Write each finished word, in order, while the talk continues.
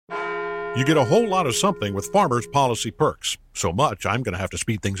You get a whole lot of something with Farmers Policy Perks. So much, I'm going to have to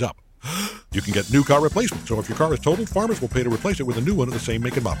speed things up. You can get new car replacement, so if your car is totaled, Farmers will pay to replace it with a new one of the same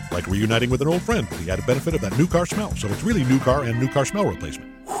make and model, like reuniting with an old friend with the added benefit of that new car smell. So it's really new car and new car smell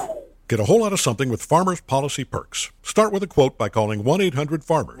replacement. Get a whole lot of something with Farmers Policy Perks. Start with a quote by calling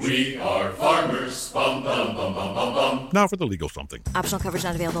 1-800-FARMERS. We are farmers. Bum, bum, bum, bum, bum, bum. Now for the legal something. Optional coverage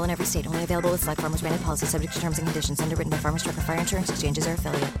not available in every state. Only available with select Farmers branded policy, subject to terms and conditions. Underwritten by Farmers Truck or Fire Insurance Exchanges or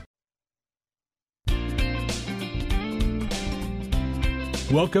affiliate.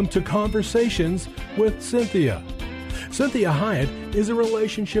 Welcome to Conversations with Cynthia. Cynthia Hiett is a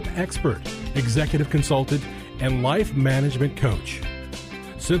relationship expert, executive consultant, and life management coach.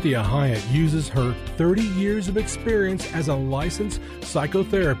 Cynthia Hiett uses her 30 years of experience as a licensed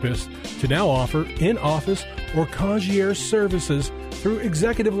psychotherapist to now offer in-office or concierge services through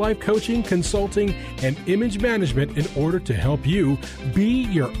executive life coaching, consulting, and image management in order to help you be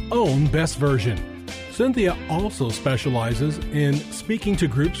your own best version. Cynthia also specializes in speaking to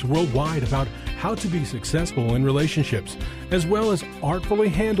groups worldwide about how to be successful in relationships, as well as artfully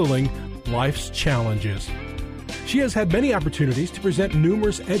handling life's challenges. She has had many opportunities to present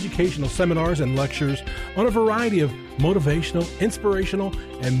numerous educational seminars and lectures on a variety of motivational, inspirational,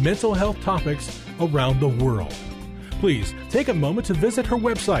 and mental health topics around the world. Please take a moment to visit her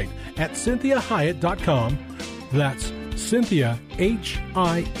website at CynthiaHiett.com. That's Cynthia, HIETT.com,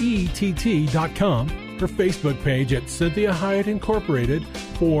 her Facebook page at Cynthia Hiett Incorporated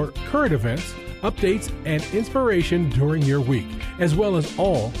for current events, updates, and inspiration during your week, as well as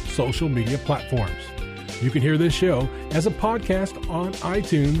all social media platforms. You can hear this show as a podcast on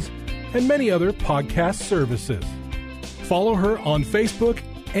iTunes and many other podcast services. Follow her on Facebook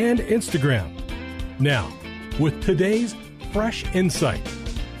and Instagram. Now, with today's fresh insight,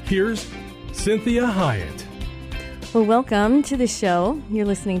 here's Cynthia Hiett. Well, welcome to the show. You're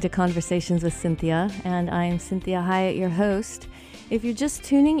listening to Conversations with Cynthia, and I am Cynthia Hiett, your host. If you're just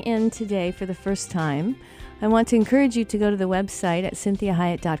tuning in today for the first time, I want to encourage you to go to the website at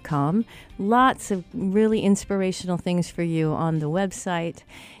CynthiaHiett.com. Lots of really inspirational things for you on the website.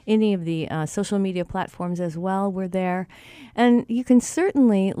 Any of the social media platforms as well, we're there. And you can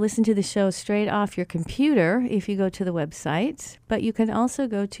certainly listen to the show straight off your computer if you go to the website, but you can also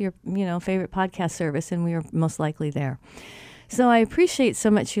go to your favorite podcast service, and we are most likely there. So I appreciate so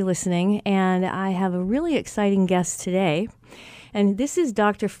much you listening, and I have a really exciting guest today. And this is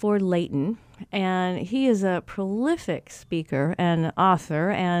Dr. Ford Layton, and he is a prolific speaker and author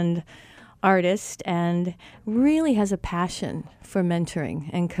and artist and really has a passion for mentoring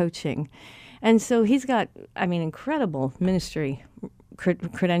and coaching. And so he's got, incredible ministry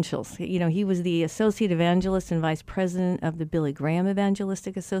credentials. He was the Associate Evangelist and Vice President of the Billy Graham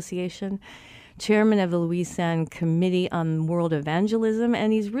Evangelistic Association, Chairman of the Louise Sand Committee on World Evangelism,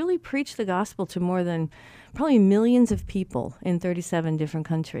 and he's really preached the gospel to more than probably millions of people in 37 different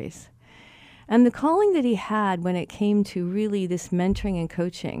countries. And the calling that he had when it came to really this mentoring and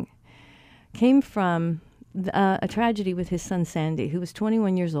coaching came from a tragedy with his son Sandy, who was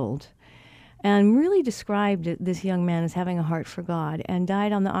 21 years old, and really described this young man as having a heart for God, and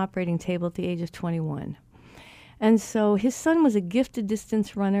died on the operating table at the age of 21. And so his son was a gifted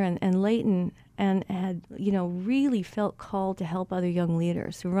distance runner, and Layton and had really felt called to help other young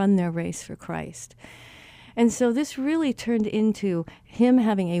leaders run their race for Christ. And so this really turned into him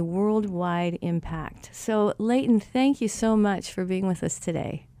having a worldwide impact. So Layton, thank you so much for being with us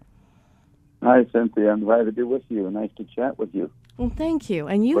today. Hi, Cynthia. I'm glad to be with you. Nice to chat with you. Well, thank you.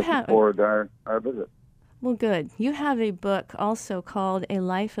 And you Looking forward to our visit. Well, good. You have a book also called A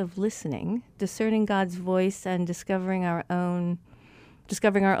Life of Listening, Discerning God's Voice and Discovering Our Own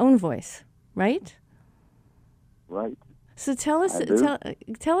Voice, right? Right. So tell us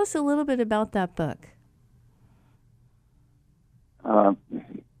a little bit about that book.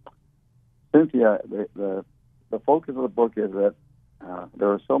 Cynthia, the focus of the book is that there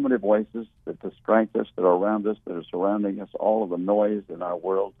are so many voices that distract us, that are around us, that are surrounding us, all of the noise in our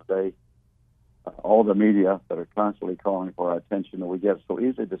world today, all the media that are constantly calling for our attention, and we get so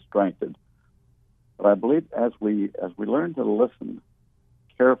easily distracted. But I believe as we learn to listen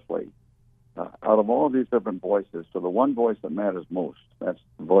carefully, out of all of these different voices, to the one voice that matters most, that's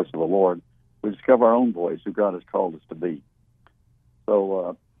the voice of the Lord, we discover our own voice, who God has called us to be.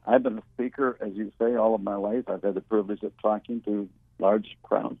 So I've been a speaker, as you say, all of my life. I've had the privilege of talking to large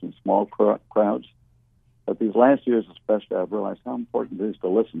crowds and small crowds. But these last years especially, I've realized how important it is to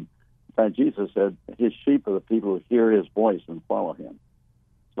listen. In fact, Jesus said his sheep are the people who hear his voice and follow him.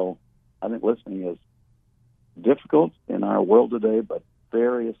 So I think listening is difficult in our world today, but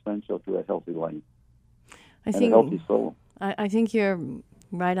very essential to a healthy life and a healthy soul. I think you're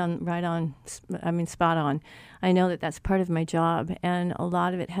Right on. I mean, spot on. I know that that's part of my job, and a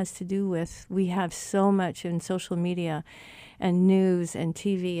lot of it has to do with we have so much in social media and news and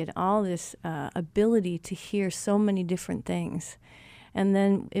TV and all this ability to hear so many different things. And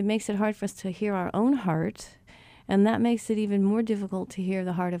then it makes it hard for us to hear our own heart, and that makes it even more difficult to hear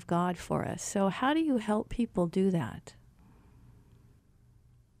the heart of God for us. So how do you help people do that?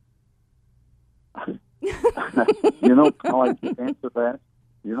 You know how I should answer that?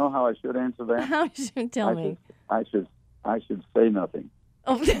 You know how I should answer that? How should tell me? I should say nothing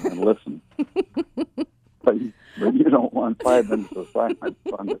Oh. and listen. But you don't want 5 minutes of silence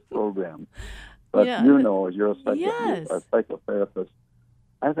on this program. But Yeah. you know, as you're a Yes. psychotherapist,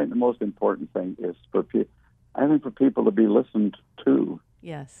 I think the most important thing is for people to be listened to.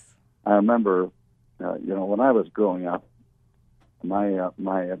 Yes. I remember, when I was growing up,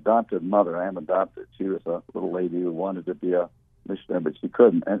 my adopted mother, I am adopted, she was a little lady who wanted to be a missionary, but she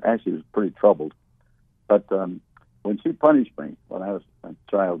couldn't, and actually was pretty troubled. But when she punished me, when I was a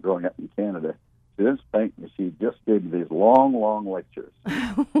child growing up in Canada, she didn't spank me. She just gave me these long, long lectures.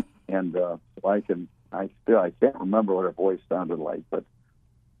 And so I can't remember what her voice sounded like, but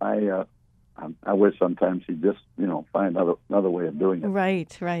I wish sometimes she'd just, find another way of doing it.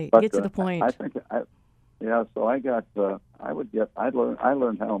 Right. But, Get to the point. I think, so I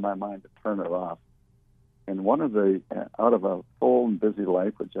learned how in my mind to turn it off. And one of out of a full and busy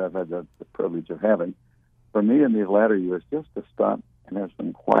life, which I've had the privilege of having, for me in these latter years, just to stop and have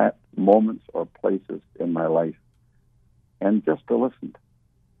some quiet moments or places in my life, and just to listen,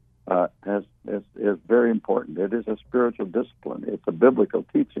 is very important. It is a spiritual discipline. It's a biblical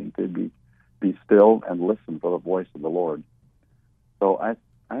teaching to be still and listen for the voice of the Lord. So I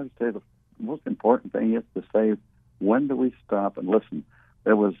would say the most important thing is to say, when do we stop and listen?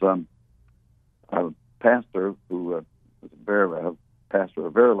 There was a pastor who was a pastor of a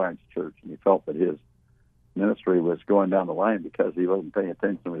very large church, and he felt that his ministry was going down the line because he wasn't paying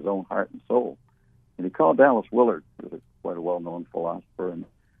attention to his own heart and soul. And he called Dallas Willard, who was quite a well-known philosopher, and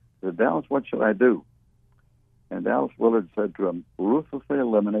said, "Dallas, what should I do?" And Dallas Willard said to him, "Ruthlessly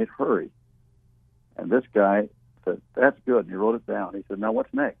eliminate hurry." And this guy said, "That's good." And he wrote it down. He said, "Now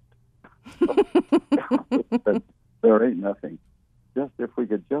what's next?" He said, "There ain't nothing. Just if we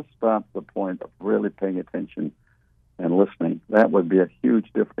could just stop the point of really paying attention and listening, that would be a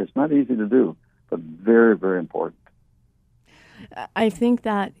huge difference." It's not easy to do, but very, very important. I think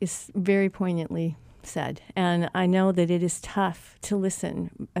that is very poignantly said. And I know that it is tough to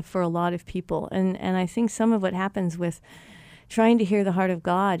listen for a lot of people. And I think some of what happens with trying to hear the heart of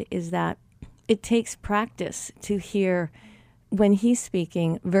God is that it takes practice to hear when he's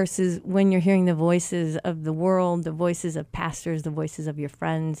speaking versus when you're hearing the voices of the world, the voices of pastors, the voices of your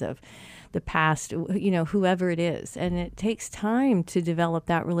friends, of the past, whoever it is. And it takes time to develop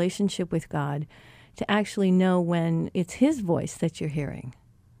that relationship with God to actually know when it's his voice that you're hearing.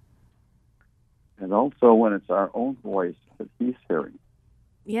 And also when it's our own voice that he's hearing.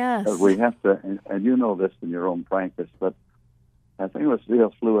 Yes. Because we have to, and you know this in your own practice, but I think it was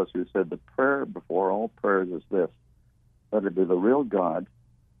C.S. Lewis who said the prayer before all prayers is this: let it be the real God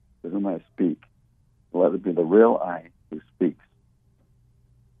to whom I speak. Let it be the real I who speaks.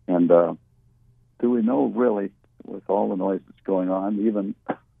 And do we know really, with all the noise that's going on, even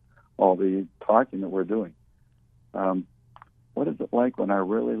all the talking that we're doing, what is it like when I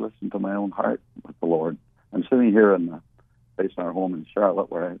really listen to my own heart with the Lord? I'm sitting here based in our home in Charlotte,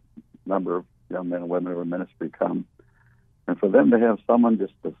 where a number of young men and women of our ministry come. And for them to have someone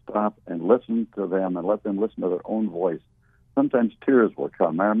just to stop and listen to them and let them listen to their own voice, sometimes tears will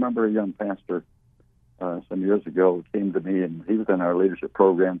come. I remember a young pastor some years ago who came to me, and he was in our leadership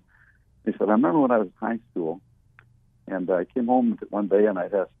program. He said, "I remember when I was in high school, and I came home one day, and I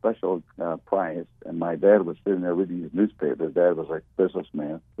had a special prize, and my dad was sitting there reading his newspaper. His dad was a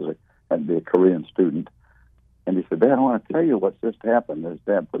businessman, had to be a Korean student. And he said, 'Dad, I want to tell you what's just happened.' And his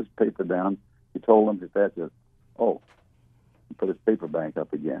dad put his paper down. He told him, his dad said, 'Oh,' and put his paper back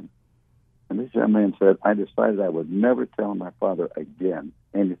up again. And this young man said, 'I decided I would never tell my father again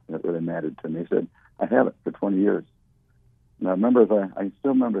anything that really mattered to me.' He said, 'I haven't for 20 years. And I remember, I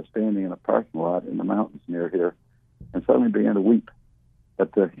still remember standing in a parking lot in the mountains near here and suddenly began to weep.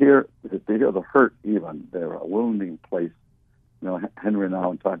 But to hear the hurt even, there, a wounding place. Henry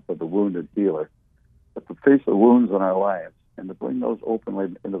Nouwen talked about the wounded healer. But to face the wounds in our lives and to bring those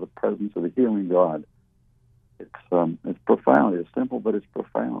openly into the presence of the healing God, it's profound. It's simple, but it's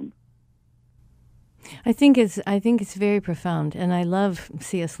profound. I think it's very profound, and I love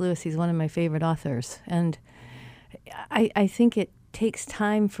C.S. Lewis. He's one of my favorite authors, and I think takes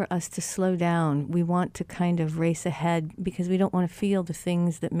time for us to slow down. We want to kind of race ahead because we don't want to feel the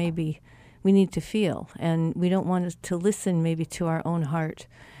things that maybe we need to feel, and we don't want to listen maybe to our own heart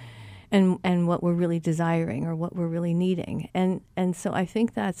and what we're really desiring or what we're really needing. And so I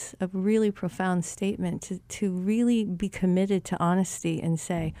think that's a really profound statement to really be committed to honesty and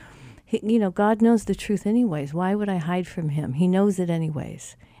say, God knows the truth anyways. Why would I hide from him? He knows it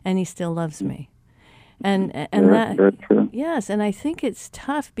anyways, and he still loves me. And that, yes, and I think it's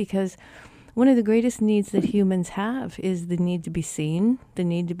tough because one of the greatest needs that humans have is the need to be seen, the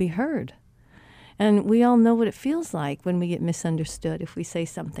need to be heard. And we all know what it feels like when we get misunderstood if we say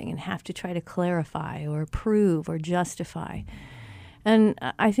something and have to try to clarify or prove or justify. And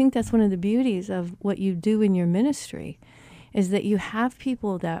I think that's one of the beauties of what you do in your ministry is that you have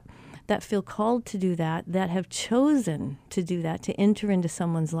people that feel called to do that have chosen to do that, to enter into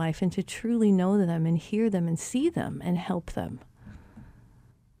someone's life and to truly know them and hear them and see them and help them.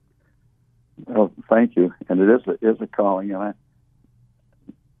 Well, thank you. And it is a calling.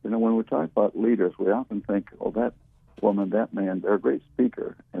 And when we talk about leaders, we often think, oh, that woman, that man, they're a great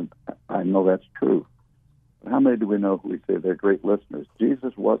speaker. And I know that's true. But how many do we know who we say they're great listeners?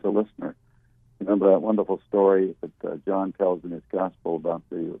 Jesus was a listener. Remember that wonderful story that John tells in his gospel about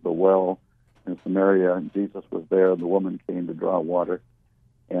the well in Samaria, and Jesus was there, and the woman came to draw water.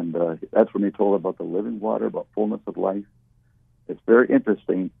 And that's when he told her about the living water, about fullness of life. It's very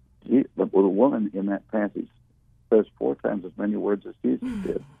interesting. The woman in that passage says 4 times as many words as Jesus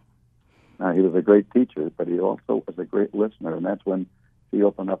did. Now, he was a great teacher, but he also was a great listener, and that's when she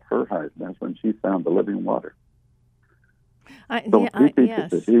opened up her heart, and that's when she found the living water.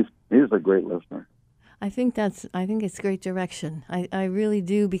 Yes. He's a great listener. I think it's great direction. I really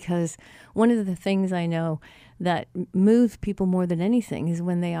do, because one of the things I know that moves people more than anything is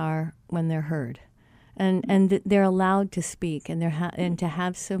when they're heard, and that they're allowed to speak, and and to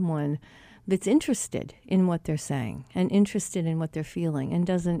have someone that's interested in what they're saying and interested in what they're feeling and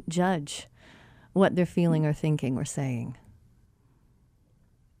doesn't judge what they're feeling or thinking or saying.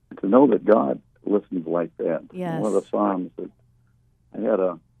 To know that God listens like that. Yes. One of the Psalms that I had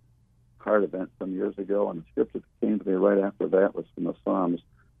a heart event some years ago, and the scripture that came to me right after that was from the Psalms.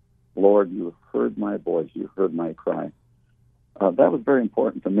 Lord, you heard my voice, you heard my cry. That was very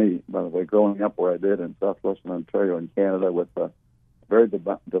important to me, by the way, growing up where I did in southwestern Ontario in Canada with a very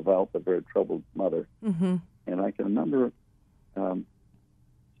devout but very troubled mother. Mm-hmm. And I can remember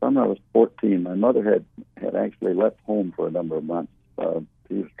summer I was 14. My mother had actually left home for a number of months.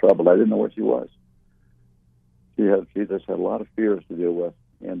 She was troubled. I didn't know where she was. She just had a lot of fears to deal with,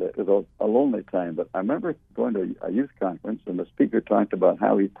 and it was a lonely time. But I remember going to a youth conference, and the speaker talked about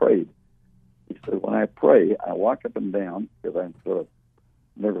how he prayed. He said, when I pray, I walk up and down, because I'm sort of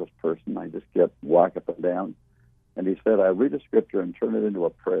a nervous person. I just walk up and down. And he said, I read a scripture and turn it into a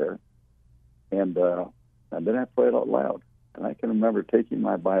prayer, and then I pray it out loud. And I can remember taking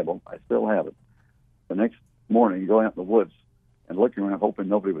my Bible, I still have it, the next morning going out in the woods and looking around, hoping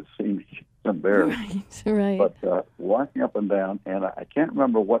nobody would see me. It's embarrassed. Right. But walking up and down, and I can't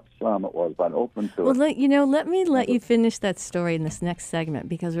remember what psalm it was, but I opened to it. Well, let me let you finish that story in this next segment,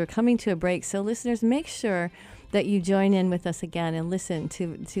 because we're coming to a break. So listeners, make sure that you join in with us again and listen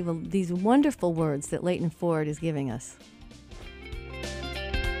to these wonderful words that Leighton Ford is giving us.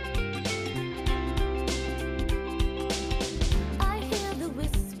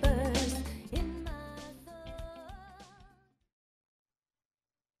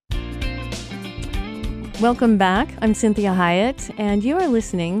 Welcome back. I'm Cynthia Hiett, and you are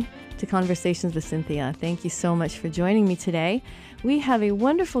listening to Conversations with Cynthia. Thank you so much for joining me today. We have a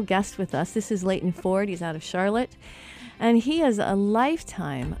wonderful guest with us. This is Leighton Ford. He's out of Charlotte, and he has a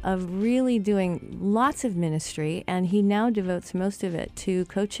lifetime of really doing lots of ministry, and he now devotes most of it to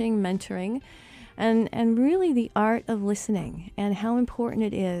coaching, mentoring, and really the art of listening, and how important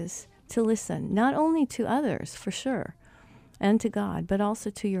it is to listen, not only to others, for sure, and to God, but also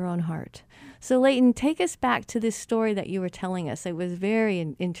to your own heart. So, Leighton, take us back to this story that you were telling us. It was very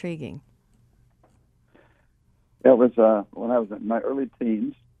intriguing. It was when I was in my early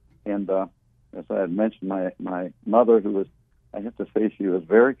teens, and as I had mentioned, my mother, who was, I have to say, she was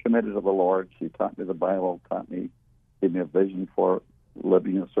very committed to the Lord. She taught me the Bible, gave me a vision for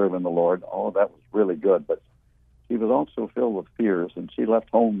living and serving the Lord. All of that was really good, but she was also filled with fears, and she left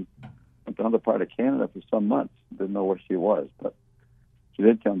home, went to another part of Canada for some months. Didn't know where she was, but she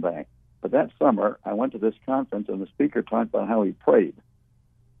did come back. But that summer, I went to this conference, and the speaker talked about how he prayed.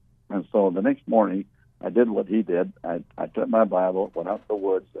 And so the next morning, I did what he did. I took my Bible, went out to the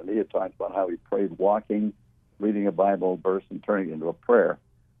woods, and he had talked about how he prayed walking, reading a Bible verse, and turning it into a prayer.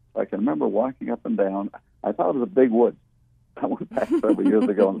 So I can remember walking up and down. I thought it was a big woods. I went back several years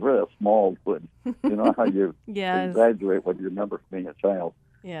ago and read a Smallwood. You know how you Yes. exaggerate what you remember from being a child.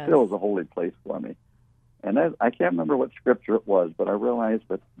 Yes. Still was a holy place for me. And I can't remember what scripture it was, but I realized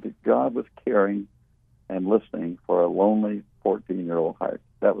that God was caring and listening for a lonely 14-year-old heart.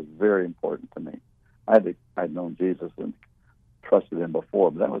 That was very important to me. I'd known Jesus and trusted him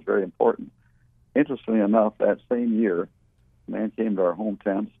before, but that was very important. Interestingly enough, that same year, a man came to our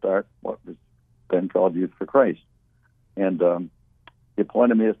hometown to start what was then called Youth for Christ. And he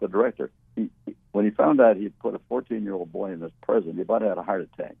appointed me as the director. When he found out he'd put a 14-year-old boy in as president, he about had a heart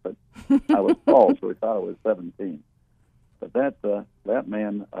attack. But I was tall, so he thought I was 17. But that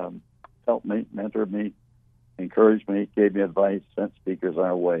man helped me, mentored me, encouraged me, gave me advice, sent speakers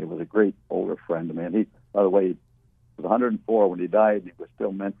our way. He was a great older friend of mine. He, by the way, he was 104 when he died. He was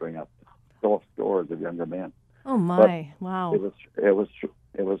still mentoring us, scores of younger men. Oh my! Wow. It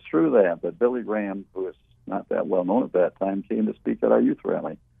was through that Billy Graham, who was not that well known at that time, came to speak at our youth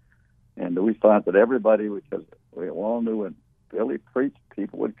rally. And we thought that everybody, because we all knew when Billy preached,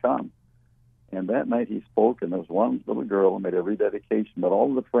 people would come. And that night he spoke, and there was one little girl who made a rededication, but all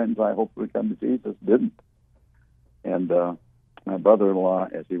of the friends I hoped would come to Jesus didn't. And my brother-in-law,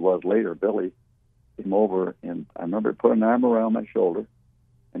 as he was later, Billy, came over, and I remember putting an arm around my shoulder,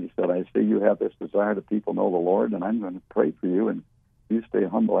 and he said, I see you have this desire that people know the Lord, and I'm going to pray for you, and you stay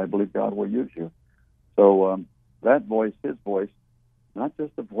humble. I believe God will use you. So that voice, his voice, not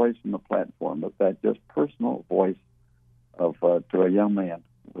just a voice on the platform, but that just personal voice of to a young man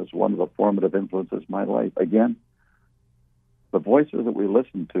was one of the formative influences in my life. Again, the voices that we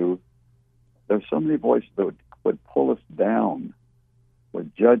listen to, there's so many voices that would pull us down,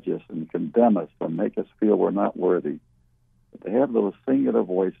 would judge us and condemn us and make us feel we're not worthy. But they have those singular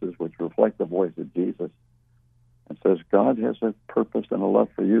voices which reflect the voice of Jesus and says, God has a purpose and a love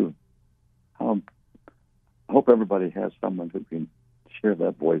for you. I hope everybody has someone who can share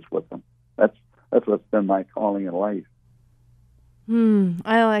that voice with them. That's what's been my calling in life.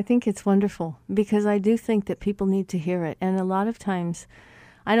 I think it's wonderful because I do think that people need to hear it. And a lot of times,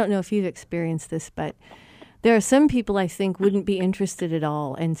 I don't know if you've experienced this, but there are some people I think wouldn't be interested at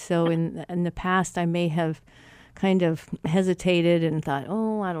all. And so in the past, I may have kind of hesitated and thought,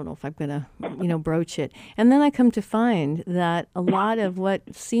 oh, I don't know if I'm going to, broach it. And then I come to find that a lot of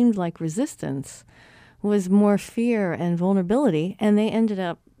what seemed like resistance was more fear and vulnerability, and they ended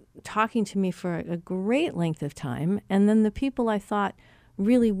up talking to me for a great length of time, and then the people I thought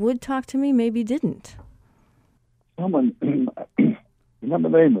really would talk to me maybe didn't. Someone, remember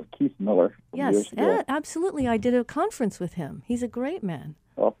the name of Keith Miller? Yes, absolutely. I did a conference with him. He's a great man.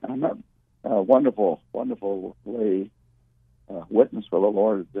 Well, I met a wonderful lay witness for the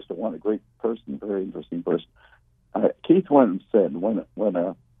Lord, just a great person, very interesting person. Keith once said, when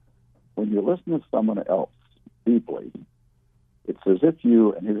you listen to someone else deeply, it's as if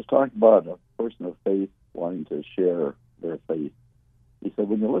and he was talking about a person of faith wanting to share their faith. He said,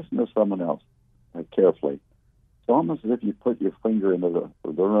 when you listen to someone else carefully, it's almost as if you put your finger into the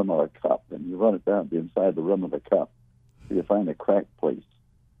rim of a cup and you run it down the inside the rim of the cup till you find a cracked place.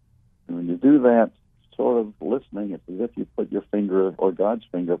 And when you do that, sort of listening, it's as if you put your finger, or God's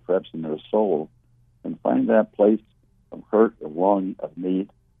finger, perhaps in their soul, and find that place of hurt, of longing, of need.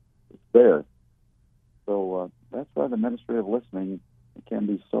 It's there. So that's why the ministry of listening can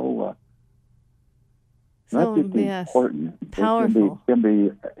be so not just important, powerful. It can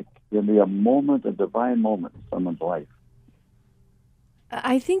be a moment, a divine moment in someone's life.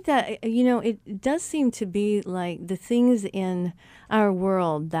 I think that, it does seem to be like the things in our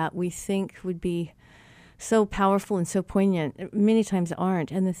world that we think would be so powerful and so poignant many times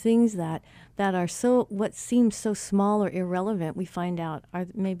aren't. And the things that are what seems so small or irrelevant, we find out are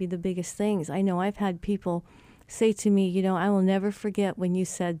maybe the biggest things. I know I've had people say to me, I will never forget when you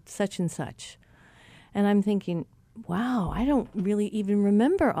said such and such. And I'm thinking, wow, I don't really even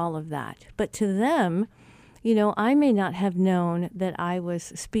remember all of that. But to them, I may not have known that I was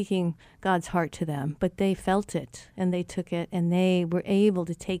speaking God's heart to them, but they felt it and they took it and they were able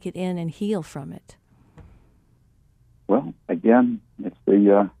to take it in and heal from it. Well, again, it's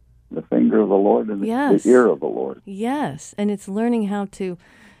the finger of the Lord and yes. the ear of the Lord. Yes, and it's learning how to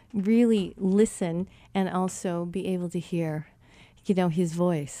really listen and also be able to hear, His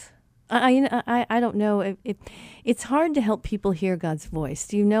voice. I don't know. It's hard to help people hear God's voice.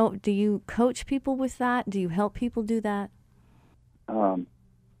 Do you coach people with that? Do you help people do that?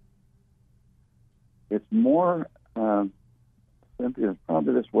 It's more, Cynthia, it's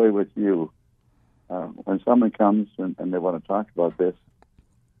probably this way with you. When someone comes and they want to talk about this,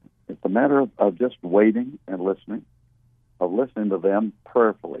 it's a matter of just waiting and listening, of listening to them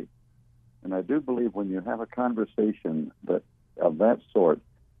prayerfully, And I do believe when you have a conversation of that sort,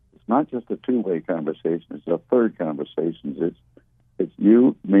 it's not just a two-way conversation, it's a third conversation. It's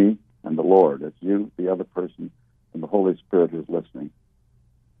you, me, and the Lord. It's you, the other person, and the Holy Spirit who's listening.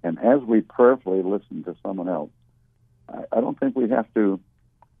 And as we prayerfully listen to someone else, I don't think we have to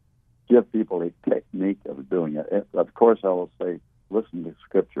give people a technique of doing it. Of course, I will say, listen to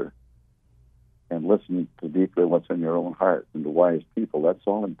Scripture and listen to deeply what's in your own heart and to wise people. That's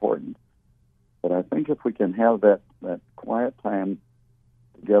all important. But I think if we can have that quiet time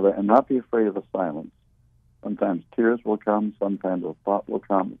together and not be afraid of the silence, sometimes tears will come, sometimes a thought will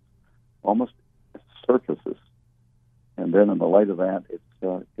come, almost surfaces. And then in the light of that, it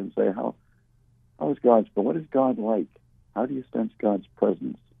can say, how is God's, but what is God like? How do you sense God's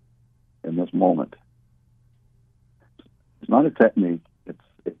presence in this moment? It's not a technique.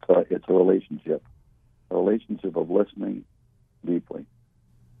 It's a relationship of listening deeply.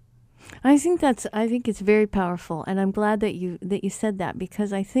 I think it's very powerful, and I'm glad that you said that,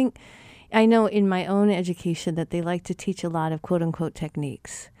 because I know in my own education that they like to teach a lot of quote unquote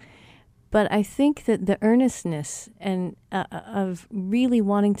techniques. But I think that the earnestness and of really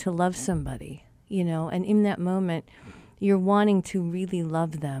wanting to love somebody, and in that moment, you're wanting to really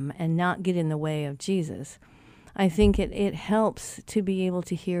love them and not get in the way of Jesus. I think it helps to be able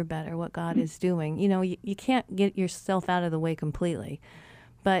to hear better what God is doing. You can't get yourself out of the way completely,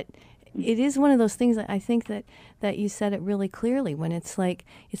 but it is one of those things that I think that you said it really clearly when it's like,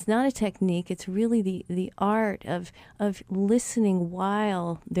 it's not a technique, it's really the art of listening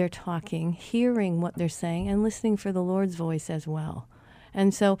while they're talking, hearing what they're saying, and listening for the Lord's voice as well.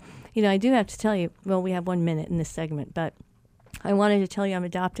 And so, I do have to tell you, well, we have 1 minute in this segment, but I wanted to tell you I'm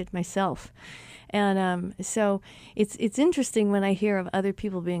adopted myself. And so it's interesting when I hear of other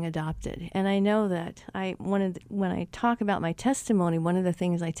people being adopted. And I know that when I talk about my testimony, one of the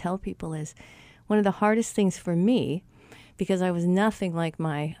things I tell people is one of the hardest things for me, because I was nothing like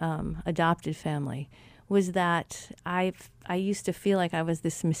my adopted family, was that I used to feel like I was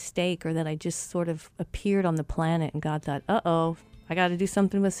this mistake, or that I just sort of appeared on the planet and God thought, uh-oh, I got to do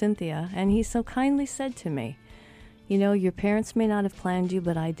something with Cynthia. And he so kindly said to me, your parents may not have planned you,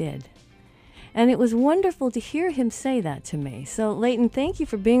 but I did. And it was wonderful to hear him say that to me. So, Leighton, thank you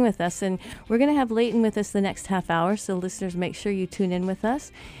for being with us. And we're going to have Leighton with us the next half hour. So, listeners, make sure you tune in with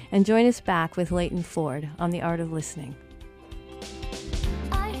us and join us back with Leighton Ford on The Art of Listening.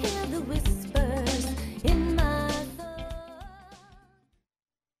 I hear the whispers in my thoughts.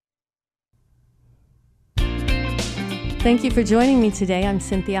 Thank you for joining me today. I'm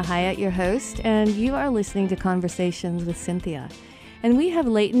Cynthia Hiett, your host, and you are listening to Conversations with Cynthia. And we have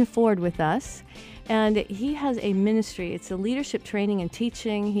Leighton Ford with us, and he has a ministry. It's a leadership training and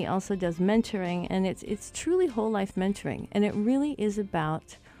teaching. He also does mentoring, and it's truly whole life mentoring. And it really is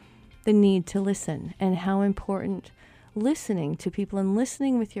about the need to listen and how important listening to people and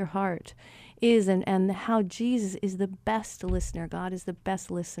listening with your heart is, and how Jesus is the best listener. God is the best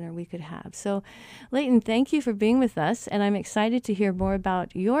listener we could have. So, Leighton, thank you for being with us, and I'm excited to hear more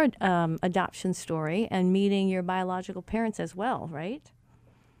about your adoption story and meeting your biological parents as well, right?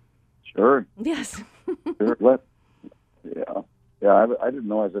 Sure. Yes. Sure. Yeah. I didn't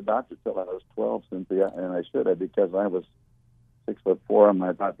know I was adopted till I was 12, Cynthia, and I should have, because I was 6'4" and my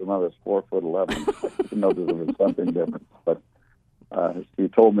adopted mother was 4'11". I didn't know there was something different, but. She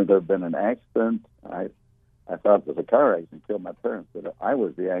told me there had been an accident. I thought it was a car accident killed my parents, but I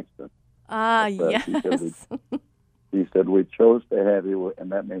was the accident. Yes. She said, we chose to have you,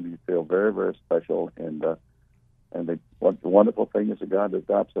 and that made me feel very, very special. And the wonderful thing is that God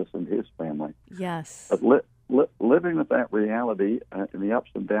adopts us into His family. Yes. But living with that reality in the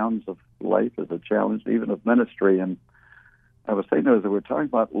ups and downs of life is a challenge, even of ministry. And I was saying that we're talking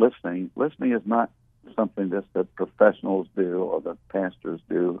about listening. Listening is not something that professionals do or that pastors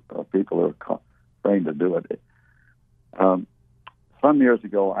do or people who are trained to do it. Some years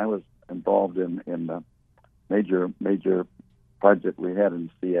ago, I was involved in a major project we had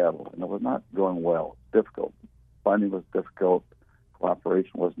in Seattle, and it was not going well. Difficult. Funding was difficult.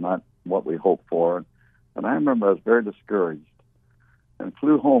 Cooperation was not what we hoped for. And I remember I was very discouraged and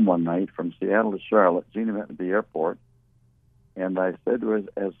flew home one night from Seattle to Charlotte. Jeannie met me at the airport, and I said to her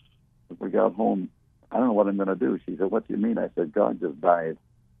as we got home, I don't know what I'm going to do. She said, what do you mean? I said, God just died.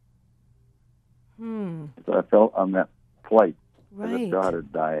 So I felt on that flight as if God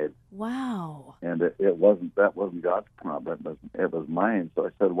had died. Wow. And that wasn't God's problem. It was mine. So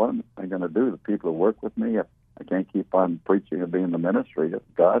I said, what am I going to do? The people who work with me, I can't keep on preaching and being in the ministry if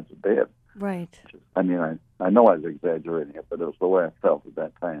God's dead. Right. I mean, I know I was exaggerating it, but it was the way I felt at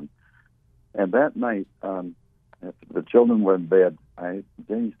that time. And that night, the children were in bed.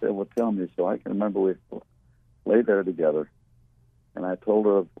 Jenny said, well, tell me. So I can remember we lay there together, and I told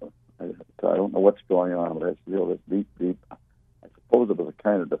her, I don't know what's going on, but I feel this deep, I suppose it was a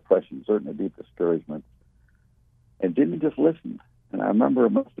kind of depression, certainly deep discouragement. And Jenny just listened. And I remember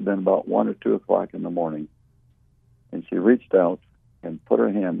it must have been about 1 or 2 o'clock in the morning, and she reached out and put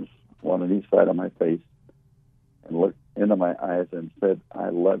her hands, one on each side of my face, and looked into my eyes and said, I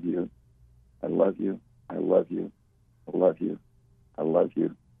love you, I love you, I love you, I love you, I love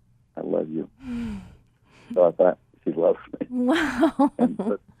you, I love you. So I thought she loves me. Wow. And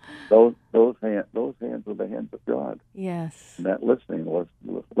those hands were the hands of God. Yes. And that listening was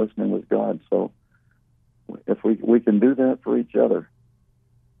God. So if we can do that for each other,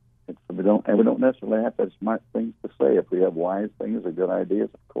 we don't necessarily have to have smart things to say. If we have wise things or good ideas,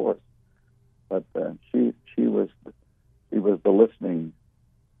 of course. But she was the listening,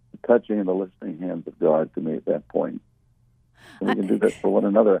 touching and the listening hands of God to me at that point. And we can do that for one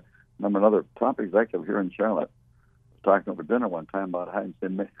another. I remember another top executive here in Charlotte was talking over dinner one time about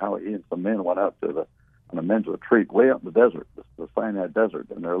how he and some men went out on a men's retreat way out in the desert, the Sinai Desert,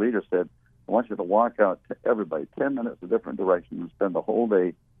 and their leader said, I want you to walk out to everybody 10 minutes a different direction and spend the whole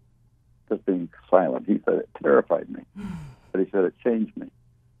day just being silent. He said it terrified me, but he said it changed me.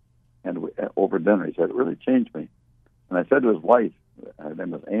 And over dinner, he said it really changed me. And I said to his wife, her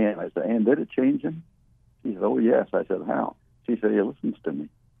name was Ann, I said, Ann, did it change him? She said, oh, yes. I said, how? She said, he listens to me.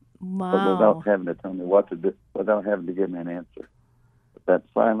 Wow. But without having to tell me what to do, without having to give me an answer. But that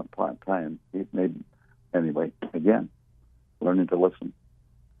silent time, he made, anyway, again, learning to listen.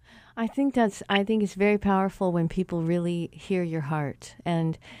 I think it's very powerful when people really hear your heart.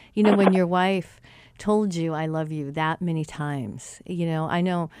 And, when your wife told you, I love you that many times, I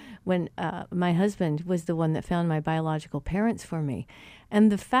know when my husband was the one that found my biological parents for me. And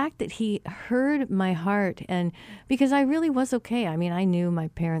the fact that he heard my heart, and because I really was okay. I mean, I knew my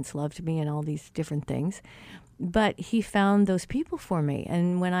parents loved me and all these different things, but he found those people for me.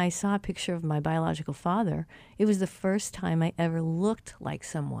 And when I saw a picture of my biological father, it was the first time I ever looked like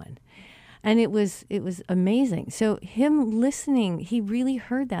someone. And it was amazing. So him listening, he really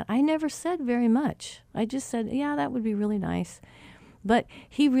heard that. I never said very much. I just said, yeah, that would be really nice. But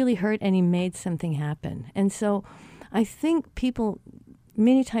he really heard, and he made something happen. And so I think people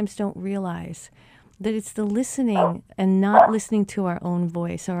many times don't realize that it's the listening and not listening to our own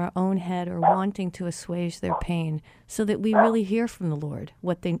voice or our own head or wanting to assuage their pain, so that we really hear from the Lord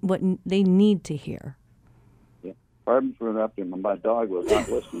what they need to hear. Yeah. Pardon for interrupting, but my dog was not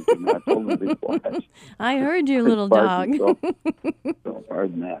listening to me. I told him to be quiet. I heard your little dog. So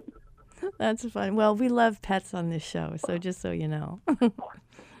pardon that. That's fun. Well, we love pets on this show, so just so you know.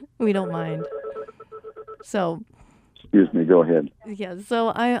 We don't mind. So... Excuse me, go ahead. Yeah,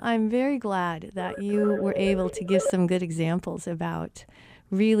 so I'm very glad that you were able to give some good examples about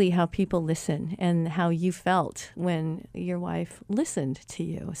really how people listen and how you felt when your wife listened to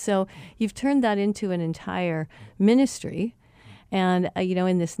you. So you've turned that into an entire ministry. And,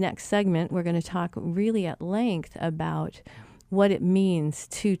 in this next segment, we're going to talk really at length about what it means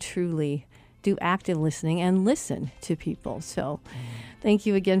to truly do active listening and listen to people. So thank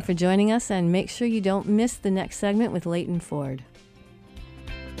you again for joining us, and make sure you don't miss the next segment with Leighton Ford.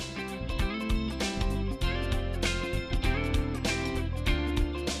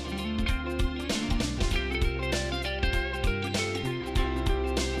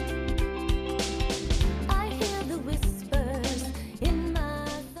 I hear the whispers in my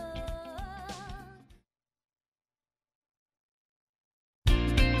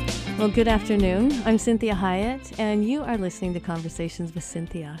Well, good afternoon. I'm Cynthia Hiett, and you are listening to Conversations with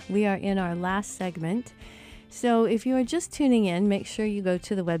Cynthia. We are in our last segment. So if you are just tuning in, make sure you go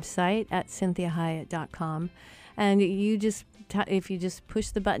to the website at cynthiahiett.com, and if you just push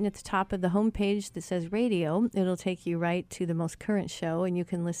the button at the top of the homepage that says radio, it'll take you right to the most current show, and you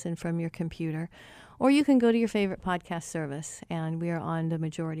can listen from your computer. Or you can go to your favorite podcast service, and we are on the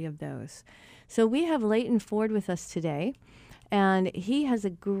majority of those. So we have Leighton Ford with us today. And he has a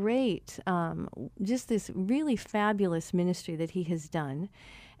great, just this really fabulous ministry that he has done,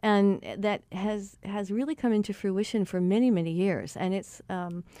 and that has really come into fruition for many, many years. And it's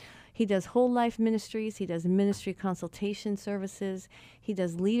he does whole life ministries, he does ministry consultation services, he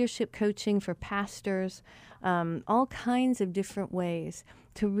does leadership coaching for pastors, all kinds of different ways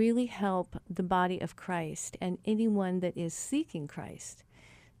to really help the body of Christ and anyone that is seeking Christ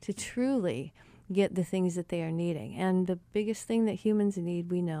to truly get the things that they are needing. And the biggest thing that humans need,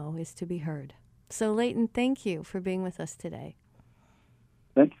 we know, is to be heard. So, Leighton, thank you for being with us today.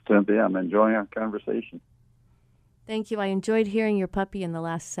 Thank you, Cynthia. I'm enjoying our conversation. Thank you. I enjoyed hearing your puppy in the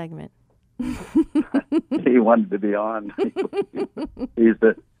last segment. he wanted to be on.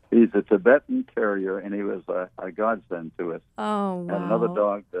 He's a Tibetan Terrier, and he was a godsend to us. Oh, wow. I had another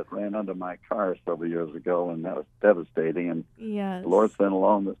dog that ran under my car several years ago, and that was devastating. And Yes. the Lord sent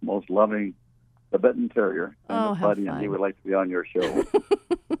along this most loving Tibetan Terrier, Oh, and how Buddy, and he fun. would like to be on your show.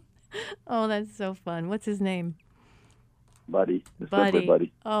 Oh, that's so fun. What's his name? Buddy, simply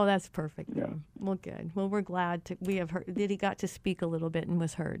Buddy. Oh, that's perfect Yeah. name. Well, good. Well, we're glad we have heard that he got to speak a little bit and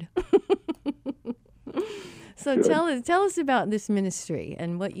was heard. So Good. tell us about this ministry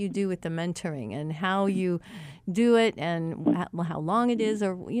and what you do with the mentoring and how you do it and how long it is,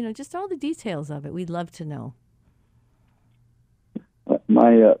 or just all the details of it. We'd love to know.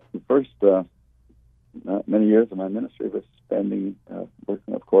 My first many years of my ministry was spending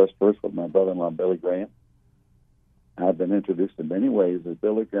working, of course, first with my brother-in-law, Billy Graham. I've been introduced in many ways as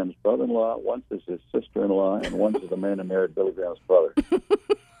Billy Graham's brother-in-law, once as his sister-in-law, and once as the man who married Billy Graham's brother.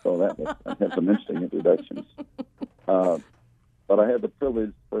 So I had some interesting introductions. But I had the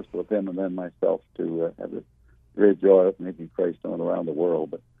privilege, first with him and then myself, to have the great joy of making Christ known around the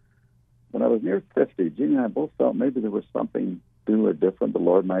world. But when I was near 50, Jeannie and I both felt maybe there was something new or different the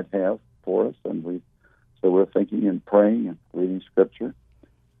Lord might have for us, and so we're thinking and praying and reading Scripture.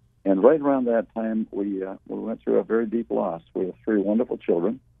 And right around that time, we went through a very deep loss. We have 3 wonderful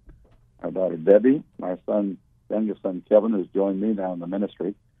children. Our daughter Debbie, our youngest son Kevin, who's joined me now in the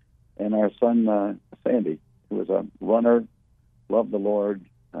ministry, and our son Sandy, who was a runner, loved the Lord,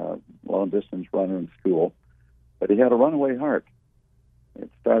 long-distance runner in school, but he had a runaway heart.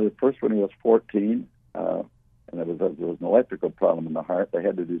 It started first when he was 14, and there was an electrical problem in the heart. They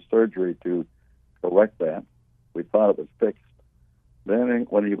had to do surgery to correct that. We thought it was fixed. Then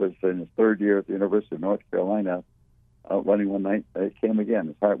when he was in his 3rd year at the University of North Carolina, out running one night, it came again.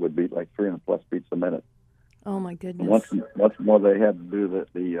 His heart would beat like 300+ beats a minute. Oh my goodness! Once more, they had to do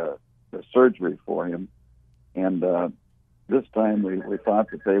the surgery for him, and this time we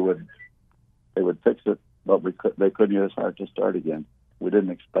thought that they would fix it, but they couldn't get his heart to start again. We didn't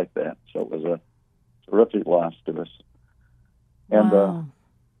expect that, so it was a terrific loss to us. And Wow.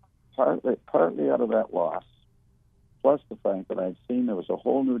 partly out of that loss, plus the fact that I'd seen there was a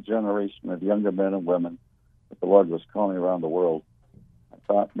whole new generation of younger men and women that the Lord was calling around the world, I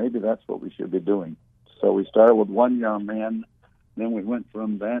thought maybe that's what we should be doing. So we started with one young man, then we went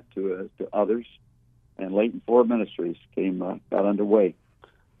from that to others, and Leighton Ford Ministries got underway.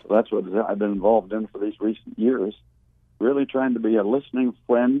 So that's what I've been involved in for these recent years, really trying to be a listening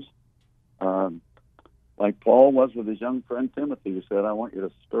friend, like Paul was with his young friend Timothy, who said, I want you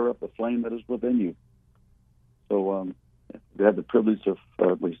to stir up the flame that is within you. So we had the privilege of,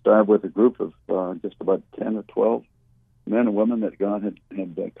 we started with a group of just about 10 or 12 men and women that God had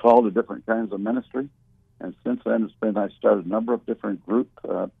called to different kinds of ministry. And since then, I started a number of different groups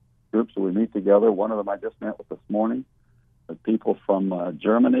that we meet together. One of them I just met with this morning, with people from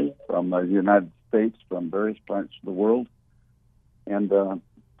Germany, from the United States, from various parts of the world. And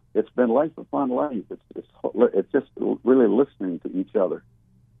it's been life upon life. It's just really listening to each other.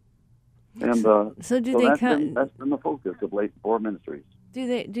 And So do they that's come? that's been the focus of Leighton Ford Ministries. Do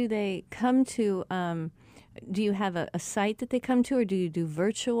they come to? Do you have a site that they come to, or do you do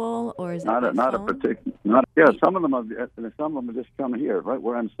virtual, or is it by Not a phone? particular. Some of them are just come here, right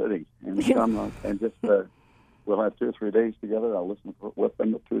where I'm sitting, and come and just we'll have 2 or 3 days together. I'll listen with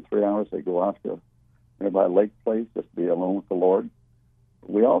them for 2 or 3 hours. They go off to a nearby lake place just to be alone with the Lord.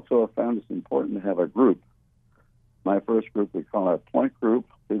 We also have found it's important to have a group. My first group we call our Point Group.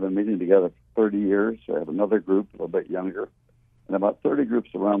 We've been meeting together for 30 years. I have another group a little bit younger, and about 30 groups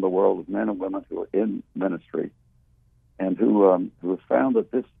around the world of men and women who are in ministry, and who have found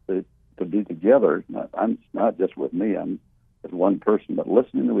that to be together, not just with me, I'm as one person, but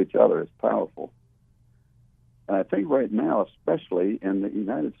listening to each other is powerful. And I think right now, especially in the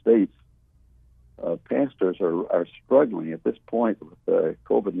United States, pastors are struggling at this point with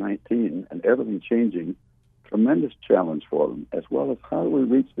COVID-19 and everything changing. Tremendous challenge for them, as well as how do we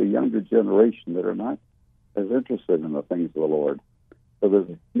reach the younger generation that are not as interested in the things of the Lord. So there's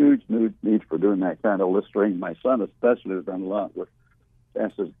a huge need for doing that kind of listening. My son especially has done a lot with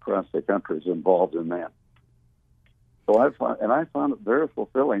pastors across the country is involved in that. So I found it very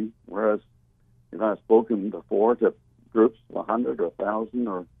fulfilling, whereas I've spoken before to groups of 100 or 1,000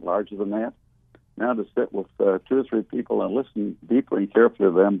 or larger than that. Now to sit with 2 or 3 people and listen deeply and carefully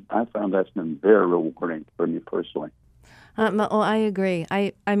to them, I found that's been very rewarding for me personally. Well, I agree.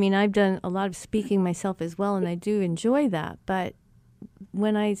 I mean, I've done a lot of speaking myself as well, and I do enjoy that. But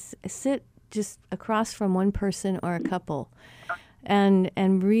when I sit just across from one person or a couple,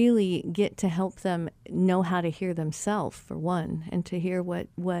 and really get to help them know how to hear themselves, for one, and to hear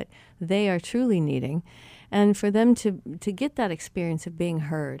what they are truly needing, and for them to get that experience of being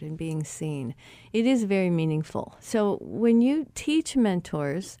heard and being seen. It is very meaningful. So when you teach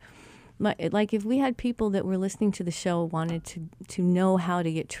mentors, like if we had people that were listening to the show wanted to know how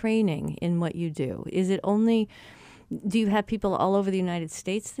to get training in what you do, do you have people all over the United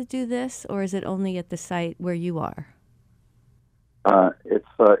States that do this, or is it only at the site where you are?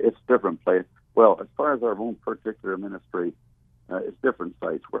 It's different places. Well, as far as our own particular ministry, it's different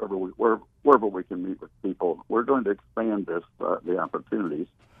sites wherever we can meet with people. We're going to expand the opportunities,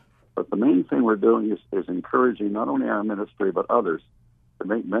 but the main thing we're doing is encouraging not only our ministry but others to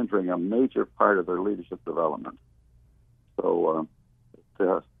make mentoring a major part of their leadership development. So,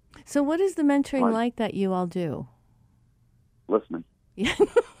 so what is the mentoring like that you all do? Listening. Yeah.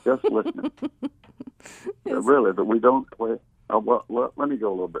 Just listening. Really, but we don't. Well, let me go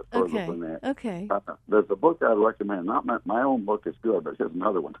a little bit further than that. Okay. There's a book I'd recommend. Not my own book is good, but here's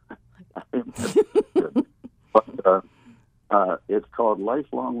another one. Good. But it's called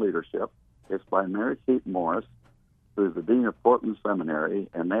Lifelong Leadership. It's by Mary Kate Morris, who's the dean of Portland Seminary,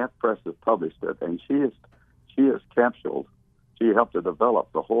 and Nat Press has published it. And she has capsuled. She helped to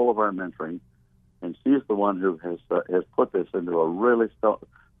develop the whole of our mentoring, and she's the one who has put this into a really.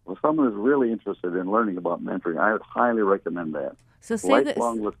 Well, someone who's really interested in learning about mentoring, I would highly recommend that. So say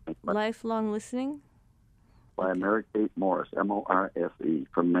Lifelong Listening. Lifelong Listening? By Mary Kate Morris, Morse,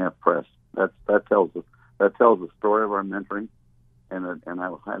 from Nat Press. That tells the story of our mentoring, and I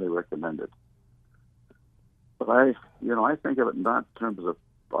would highly recommend it. But I think of it not in terms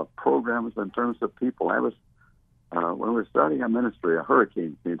of programs, but in terms of people. When we were starting our ministry, a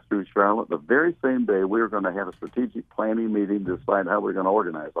hurricane came through Charlotte. The very same day, we were going to have a strategic planning meeting to decide how we were going to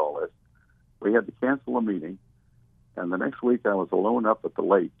organize all this. We had to cancel a meeting, and the next week I was alone up at the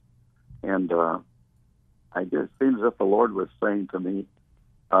lake, and it just seemed as if the Lord was saying to me,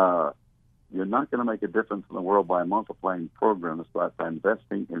 you're not going to make a difference in the world by multiplying programs, but by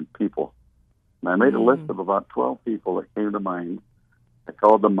investing in people. And I made a list of about 12 people that came to mind. I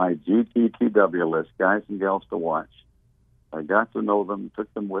called them my GTTW list, guys and gals to watch. I got to know them,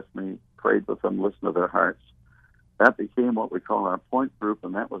 took them with me, prayed with them, listened to their hearts. That became what we call our point group,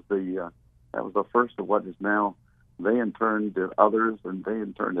 and that was the first of what is now. They in turn did others, and they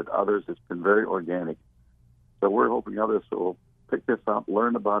in turn did others. It's been very organic. So we're hoping others will pick this up,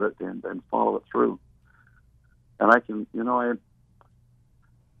 learn about it, and follow it through. And I can,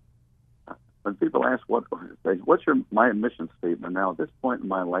 when people ask what's my mission statement now, at this point in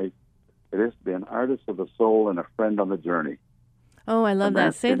my life, it is to be an artist of the soul and a friend on the journey. Oh, I love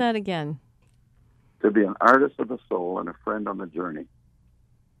that. Say that again. To be an artist of the soul and a friend on the journey.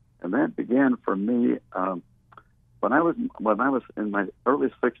 And that began for me when I was in my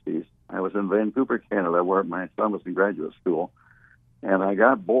early 60s. I was in Vancouver, Canada, where my son was in graduate school. And I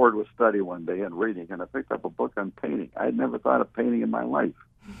got bored with study one day and reading, and I picked up a book on painting. I had never thought of painting in my life.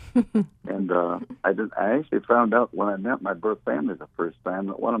 And I actually found out when I met my birth family the first time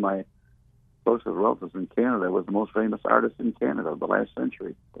that one of my closest relatives in Canada was the most famous artist in Canada of the last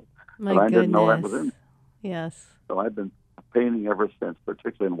century. My but I goodness. didn't know that was in me. Yes. So I've been painting ever since,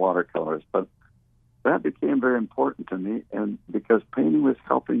 particularly in watercolors. But that became very important to me, and because painting was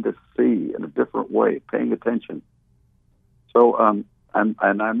helping to see in a different way, paying attention. So and I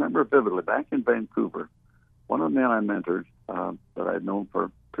remember vividly, back in Vancouver, one of the men I mentored that I'd known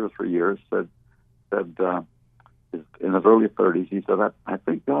for 2 or 3 years said in his early 30s, he said, I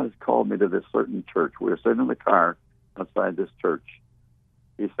think God has called me to this certain church. We were sitting in the car outside this church.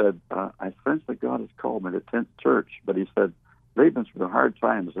 He said, I sense that God has called me to 10th Church, but he said, they've been through hard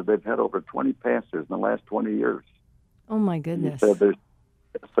times, and they've had over 20 pastors in the last 20 years. Oh, my goodness. He said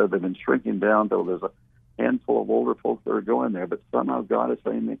they've been shrinking down till there's a handful of older folks that are going there, but somehow God is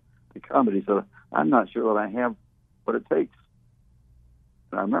saying to come. And he said, I'm not sure that I have what it takes.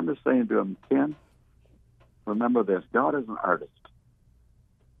 And I remember saying to him, Ken, remember this, God is an artist.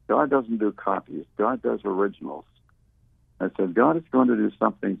 God doesn't do copies. God does originals. I said, God is going to do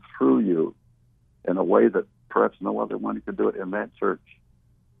something through you in a way that perhaps no other one could do it in that church.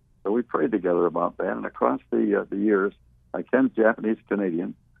 So we prayed together about that, and across the years, Ken's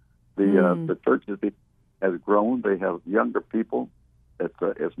Japanese-Canadian. The church has grown. They have younger people.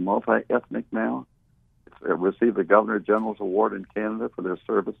 It's multi-ethnic now. It's received the Governor General's Award in Canada for their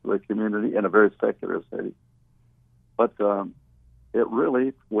service to the community in a very secular city. But it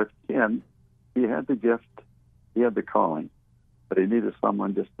really, with Ken, he had the gift, he had the calling, but he needed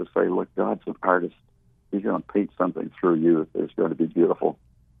someone just to say, look, God's an artist. He's going to paint something through you that's going to be beautiful.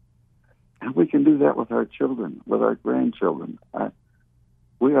 And we can do that with our children, with our grandchildren.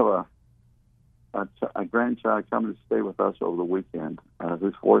 We have a grandchild coming to stay with us over the weekend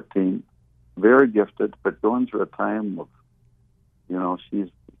who's 14, very gifted, but going through a time of, she's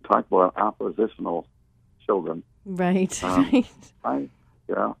talked about oppositional children. Right. She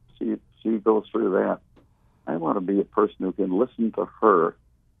goes through that. I want to be a person who can listen to her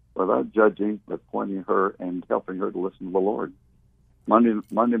without judging, but pointing her and helping her to listen to the Lord.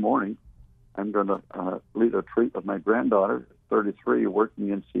 Monday morning, I'm going to lead a treat with my granddaughter, 33, working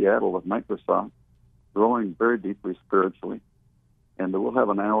in Seattle with Microsoft, growing very deeply spiritually. And we'll have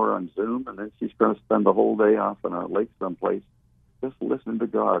an hour on Zoom, and then she's going to spend the whole day off in a lake someplace just listening to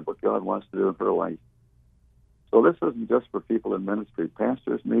God, what God wants to do in her life. So this isn't just for people in ministry.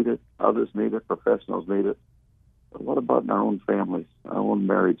 Pastors need it, others need it, professionals need it. But what about in our own families, our own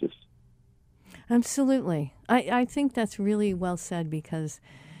marriages? Absolutely. I think that's really well said, because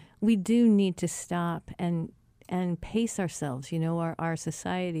we do need to stop and pace ourselves. Our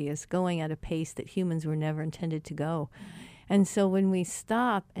society is going at a pace that humans were never intended to go. And so when we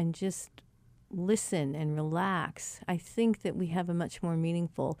stop and just listen and relax, I think that we have a much more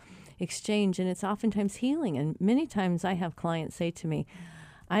meaningful exchange, and it's oftentimes healing. And many times I have clients say to me,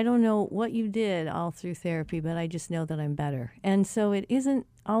 I don't know what you did all through therapy, but I just know that I'm better. And so it isn't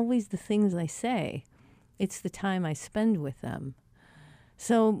always the things I say, it's the time I spend with them.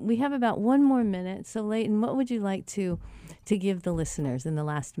 So we have about 1 more minute. So Leighton, what would you like to give the listeners in the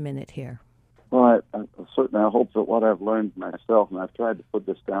last minute here? Well, I certainly hope that what I've learned myself, and I've tried to put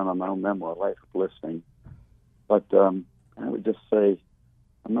this down on my own memoir, Life of Listening, but I would just say,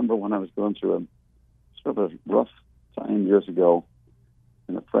 I remember when I was going through a sort of a rough time years ago,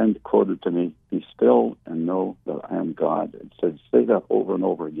 and a friend quoted to me, "Be still and know that I am God." It said, say that over and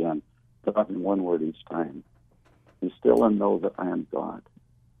over again, dropping one word each time. Be still and know that I am God.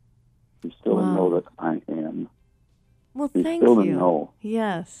 Be still and know that I am. Well, Be thank still you. And know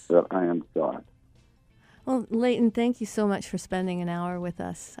yes. that I am God. Well, Leighton, thank you so much for spending an hour with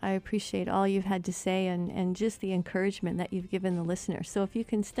us. I appreciate all you've had to say and just the encouragement that you've given the listeners. So if you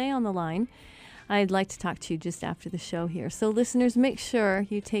can stay on the line, I'd like to talk to you just after the show here. So listeners, make sure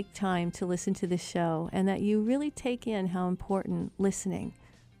you take time to listen to this show and that you really take in how important listening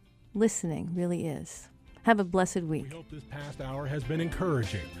really is. Have a blessed week. We hope this past hour has been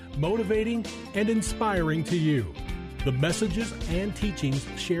encouraging, motivating, and inspiring to you. The messages and teachings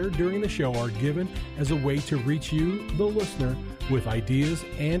shared during the show are given as a way to reach you, the listener, with ideas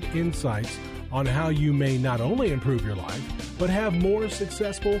and insights on how you may not only improve your life, but have more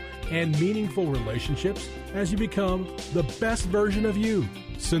successful and meaningful relationships as you become the best version of you.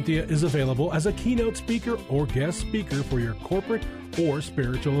 Cynthia is available as a keynote speaker or guest speaker for your corporate or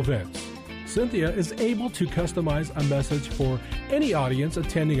spiritual events. Cynthia is able to customize a message for any audience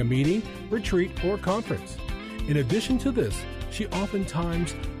attending a meeting, retreat, or conference. In addition to this, she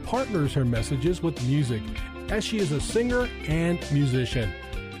oftentimes partners her messages with music, as she is a singer and musician.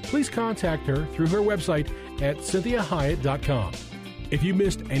 Please contact her through her website at CynthiaHyatt.com. If you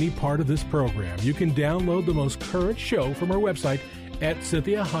missed any part of this program, you can download the most current show from her website at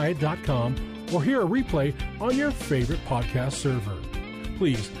CynthiaHyatt.com or hear a replay on your favorite podcast server.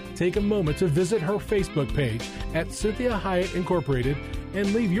 Please take a moment to visit her Facebook page at Cynthia Hyatt Incorporated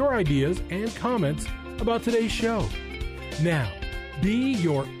and leave your ideas and comments about today's show. Now, be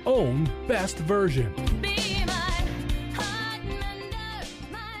your own best version.